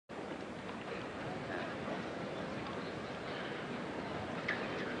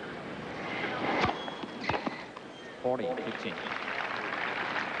40-15.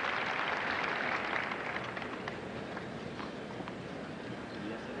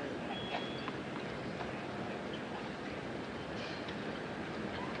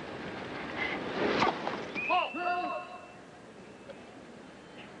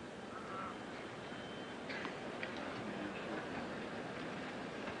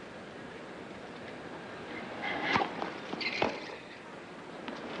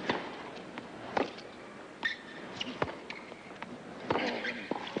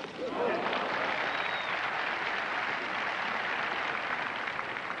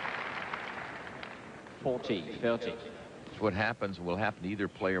 It's what happens will happen to either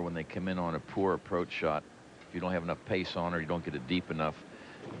player when they come in on a poor approach shot. If you don't have enough pace on or you don't get it deep enough,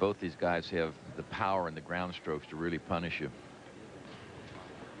 both these guys have the power and the ground strokes to really punish you.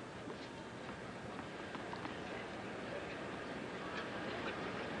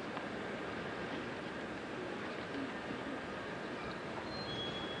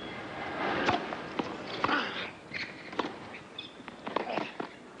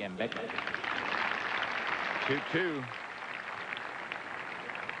 Again, Becker. 2-2.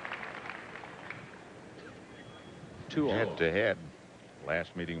 Head-to-head.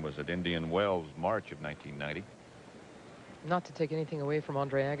 Last meeting was at Indian Wells, March of 1990. Not to take anything away from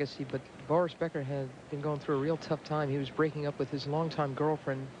Andre Agassi, but Boris Becker had been going through a real tough time. He was breaking up with his longtime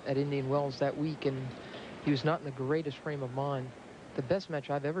girlfriend at Indian Wells that week, and he was not in the greatest frame of mind. The best match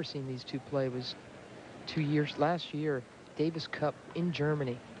I've ever seen these two play was last year, Davis Cup in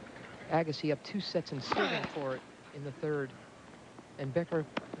Germany. Agassi up 2 sets and serving for it in the third. And Becker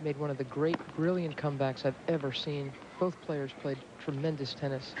made one of the great, brilliant comebacks I've ever seen. Both players played tremendous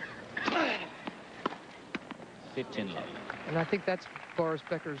tennis. 15 love. And I think that's Boris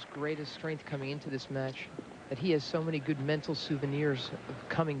Becker's greatest strength coming into this match, that he has so many good mental souvenirs of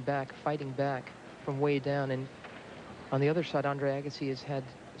coming back, fighting back from way down. And on the other side, Andre Agassi has had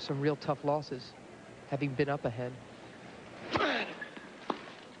some real tough losses, having been up ahead.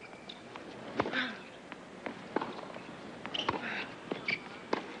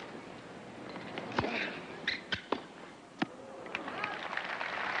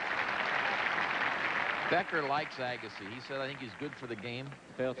 Becker likes Agassi. He said, I think he's good for the game.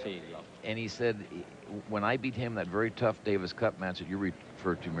 30 love. And he said, when I beat him that very tough Davis Cup match that you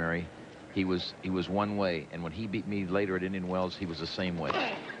referred to, Mary, he was one way. And when he beat me later at Indian Wells, he was the same way.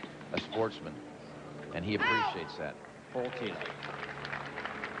 A sportsman. And he appreciates that. 40 love.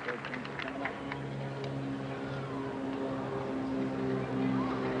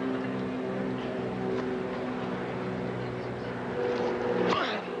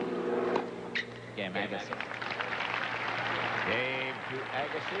 Game Agassi. Game to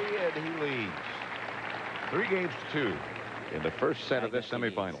Agassi, and he leads 3-2 in the first set of this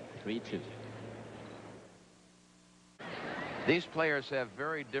semifinal. 3-2. These players have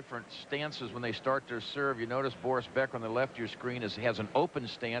very different stances when they start their serve. You notice Boris Becker on the left of your screen has an open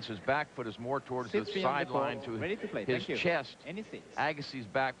stance. His back foot is more towards the sideline to his chest. Agassi's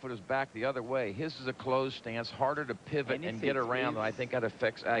back foot is back the other way. His is a closed stance, harder to pivot and get around, and I think that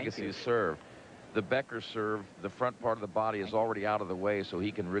affects Agassi's serve. The Becker serve, the front part of the body is already out of the way, so he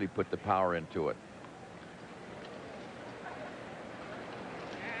can really put the power into it.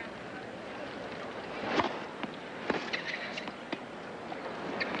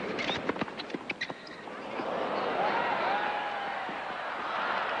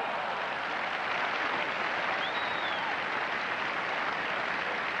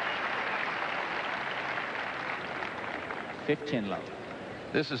 Love.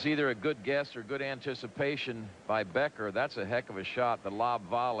 This is either a good guess or good anticipation by Becker. That's a heck of a shot, the lob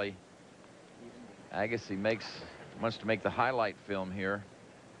volley. Agassi wants to make the highlight film here.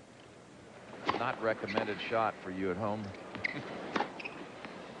 Not recommended shot for you at home.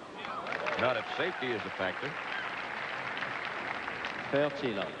 Not if safety is a factor.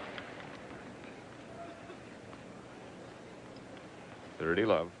 30 love. 30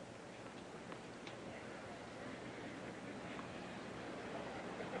 love.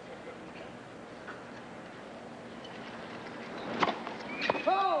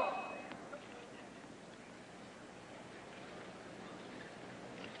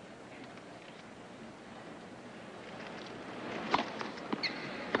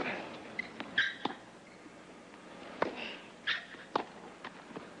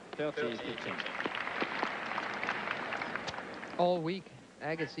 All week,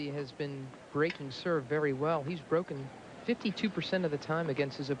 Agassi has been breaking serve very well. He's broken 52% of the time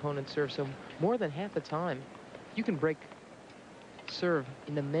against his opponent's serve, so more than half the time. You can break serve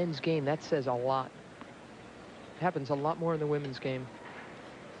in the men's game. That says a lot. It happens a lot more in the women's game.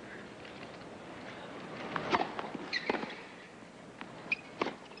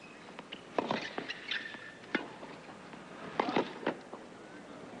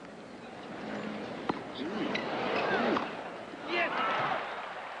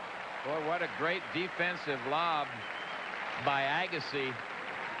 great defensive lob by Agassi.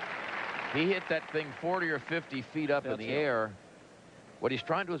 He hit that thing 40 or 50 feet up in the air. What he's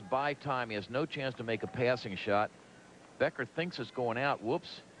trying to do is buy time. He has no chance to make a passing shot. Becker thinks it's going out.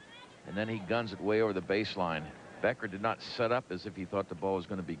 Whoops. And then he guns it way over the baseline. Becker did not set up as if he thought the ball was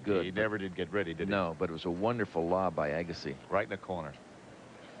going to be good. He never did get ready, did he? No, but it was a wonderful lob by Agassi. Right in the corner.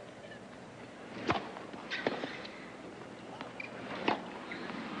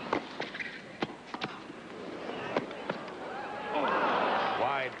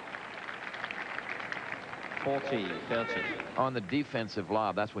 Wide. 40, 30. On the defensive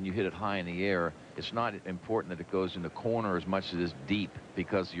lob, that's when you hit it high in the air. It's not important that it goes in the corner as much as it is deep,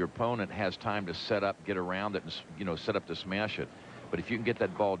 because your opponent has time to set up, get around it, and, you know, set up to smash it. But if you can get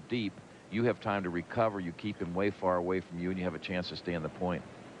that ball deep, you have time to recover. You keep him way far away from you, and you have a chance to stay on the point.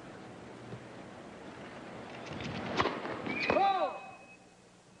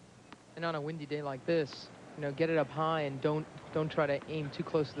 And on a windy day like this, you know, get it up high and don't try to aim too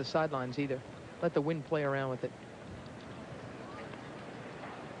close to the sidelines either. Let the wind play around with it.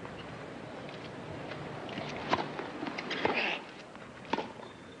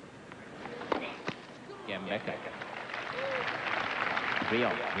 Becker.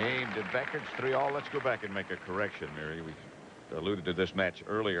 3-all. Game to Becker. It's 3-all. Let's go back and make a correction, Mary. We alluded to this match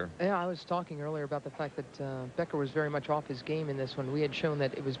earlier. Yeah, I was talking earlier about the fact that Becker was very much off his game in this one. We had shown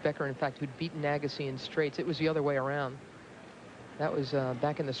that it was Becker, in fact, who'd beaten Agassi in straights. It was the other way around. That was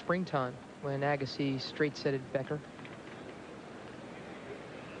back in the springtime when Agassi straight-setted Becker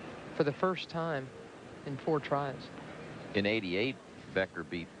for the first time in 4 tries. In '88, Becker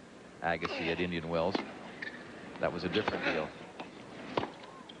beat Agassi at Indian Wells. That was a different deal.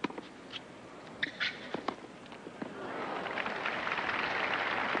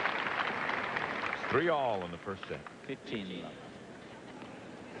 It's 3-all in the first set. 15.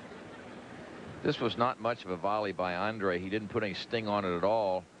 This was not much of a volley by Andre. He didn't put any sting on it at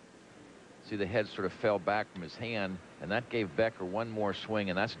all. See, the head sort of fell back from his hand, and that gave Becker one more swing,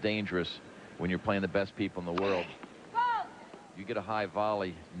 and that's dangerous when you're playing the best people in the world. You get a high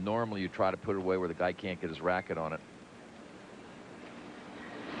volley, normally you try to put it away where the guy can't get his racket on it.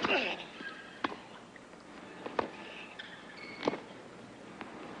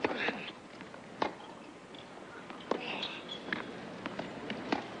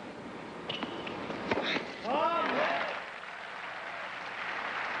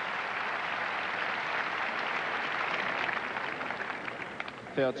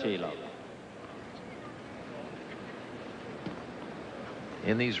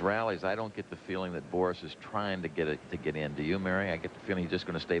 In these rallies, I don't get the feeling that Boris is trying to get it to get in. Do you, Mary? I get the feeling he's just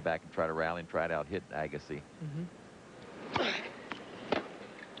going to stay back and try to rally and try to out-hit Agassi. Mm-hmm.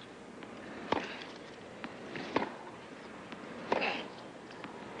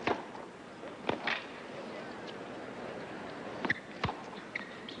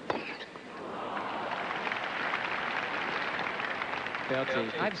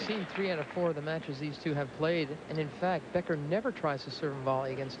 30. I've seen 3 out of 4 of the matches these two have played, and in fact, Becker never tries to serve and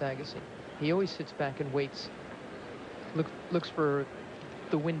volley against Agassi. He always sits back and waits, looks for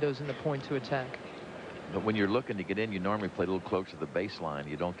the windows in the point to attack. But when you're looking to get in, you normally play a little closer to the baseline.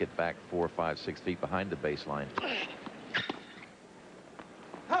 You don't get back 4, 5, 6 feet behind the baseline.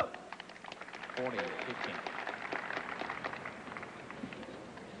 40, 15.